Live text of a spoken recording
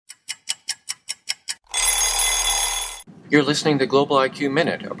You're listening to Global IQ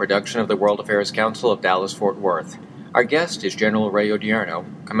Minute, a production of the World Affairs Council of Dallas-Fort Worth. Our guest is General Ray Odierno,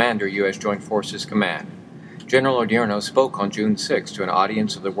 Commander, U.S. Joint Forces Command. General Odierno spoke on June 6 to an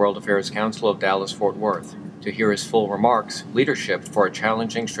audience of the World Affairs Council of Dallas-Fort Worth. To hear his full remarks, Leadership for a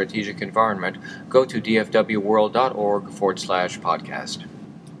Challenging Strategic Environment, go to dfwworld.org/podcast.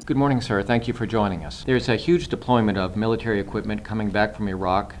 Good morning, sir. Thank you for joining us. There's a huge deployment of military equipment coming back from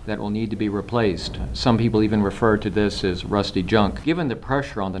Iraq that will need to be replaced. Some people even refer to this as rusty junk. Given the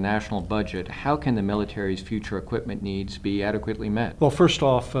pressure on the national budget, how can the military's future equipment needs be adequately met? Well, first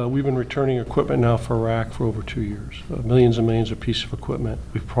off, we've been returning equipment now for Iraq for over 2 years. Millions and millions of pieces of equipment.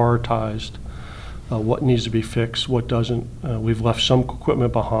 We've prioritized what needs to be fixed, what doesn't. We've left some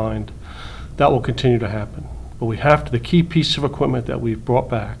equipment behind. That will continue to happen. But we have to, the key piece of equipment that we've brought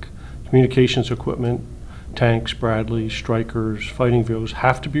back, communications equipment, tanks, Bradleys, Strykers, fighting vehicles,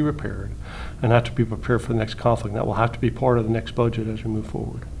 have to be repaired and have to be prepared for the next conflict. That will have to be part of the next budget as we move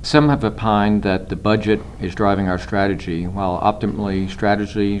forward. Some have opined that the budget is driving our strategy, while optimally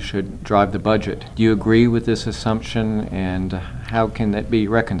strategy should drive the budget. Do you agree with this assumption, and how can that be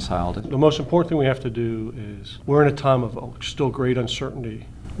reconciled? The most important thing we have to do is, we're in a time of still great uncertainty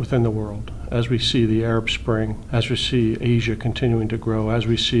within the world, as we see the Arab Spring, as we see Asia continuing to grow, as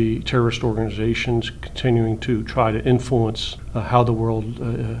we see terrorist organizations continuing to try to influence how the world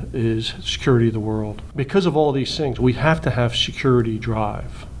is, security of the world. Because of all these things, we have to have security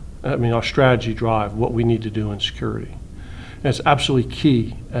drive. Our strategy drive what we need to do in security. And it's absolutely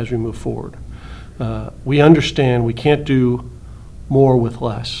key as we move forward. We understand we can't do more with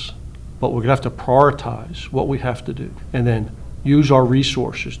less, but we're going to have to prioritize what we have to do, and then use our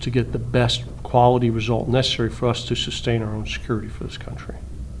resources to get the best quality result necessary for us to sustain our own security for this country.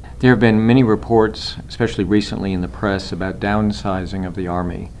 There have been many reports, especially recently in the press, about downsizing of the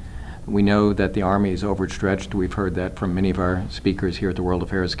Army. We know that the Army is overstretched. We've heard that from many of our speakers here at the World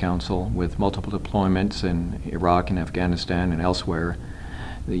Affairs Council, with multiple deployments in Iraq and Afghanistan and elsewhere.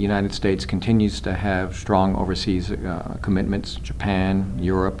 The United States continues to have strong overseas commitments: Japan,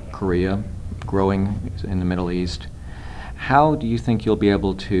 Europe, Korea, growing in the Middle East. How do you think you'll be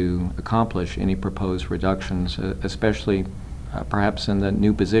able to accomplish any proposed reductions, especially perhaps in the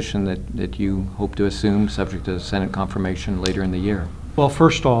new position that you hope to assume, subject to Senate confirmation later in the year? Well,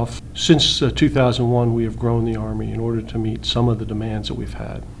 first off, since 2001, we have grown the Army in order to meet some of the demands that we've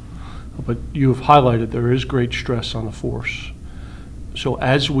had. But you have highlighted there is great stress on the force. So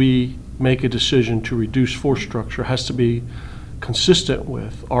as we make a decision to reduce force structure, it has to be consistent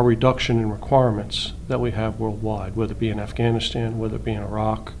with our reduction in requirements that we have worldwide, whether it be in Afghanistan, whether it be in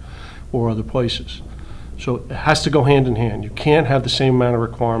Iraq, or other places. So it has to go hand in hand. You can't have the same amount of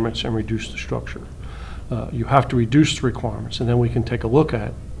requirements and reduce the structure. You have to reduce the requirements, and then we can take a look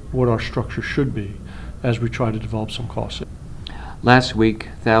at what our structure should be as we try to develop some costs. Last week,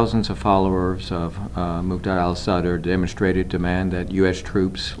 thousands of followers of Muqtada al-Sadr demonstrated demand that U.S.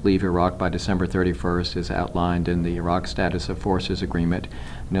 troops leave Iraq by December 31st, as outlined in the Iraq Status of Forces Agreement. I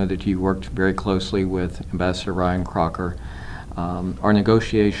know that you worked very closely with Ambassador Ryan Crocker. Are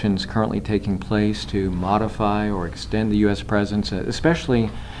negotiations currently taking place to modify or extend the U.S. presence,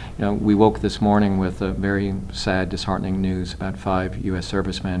 especially, we woke this morning with a very sad, disheartening news about 5 U.S.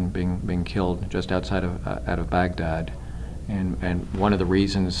 servicemen being killed just outside of Baghdad. And one of the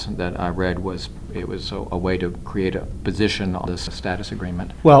reasons that I read was it was a way to create a position on this status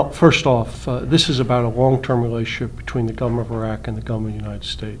agreement. Well, first off, this is about a long-term relationship between the government of Iraq and the government of the United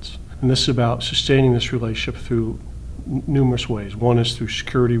States. And this is about sustaining this relationship through numerous ways. One is through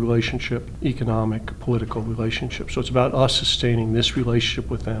security relationship, economic, political relationship. So it's about us sustaining this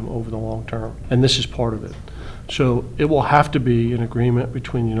relationship with them over the long term. And this is part of it. So it will have to be an agreement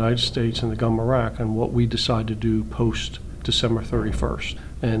between the United States and the government of Iraq on what we decide to do post December 31st,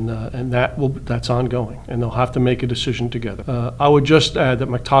 and that's ongoing, and they'll have to make a decision together. I would just add that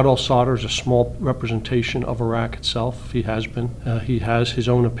Muqtada al-Sadr is a small representation of Iraq itself. He has been. He has his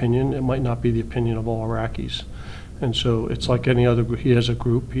own opinion. It might not be the opinion of all Iraqis, and so it's like any other group. He has a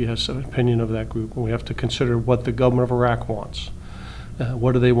group. He has an opinion of that group, and we have to consider what the government of Iraq wants.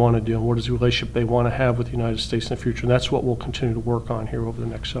 What do they want to do, and what is the relationship they want to have with the United States in the future? And that's what we'll continue to work on here over the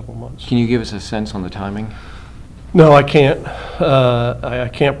next several months. Can you give us a sense on the timing? No, I can't. I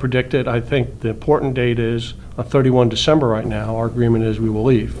can't predict it. I think the important date is 31 December right now. Our agreement is we will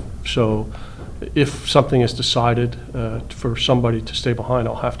leave. So if something is decided for somebody to stay behind,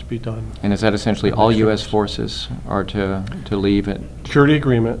 it'll have to be done. And is that essentially all U.S. forces are to leave it? Security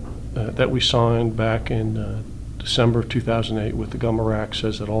agreement that we signed back in December 2008 with the government of Iraq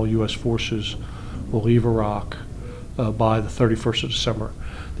says that all U.S. forces will leave Iraq by the 31st of December.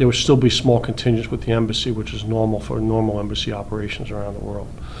 There would still be small contingents with the embassy, which is normal for normal embassy operations around the world.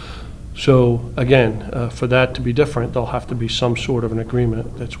 So again, for that to be different, there'll have to be some sort of an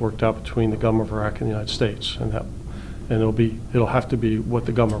agreement that's worked out between the government of Iraq and the United States, and it'll have to be what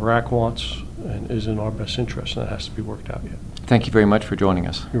the government of Iraq wants and is in our best interest, and that has to be worked out yet. Thank you very much for joining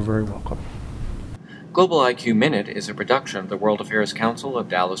us. You're very welcome. Global IQ Minute is a production of the World Affairs Council of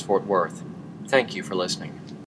Dallas-Fort Worth. Thank you for listening.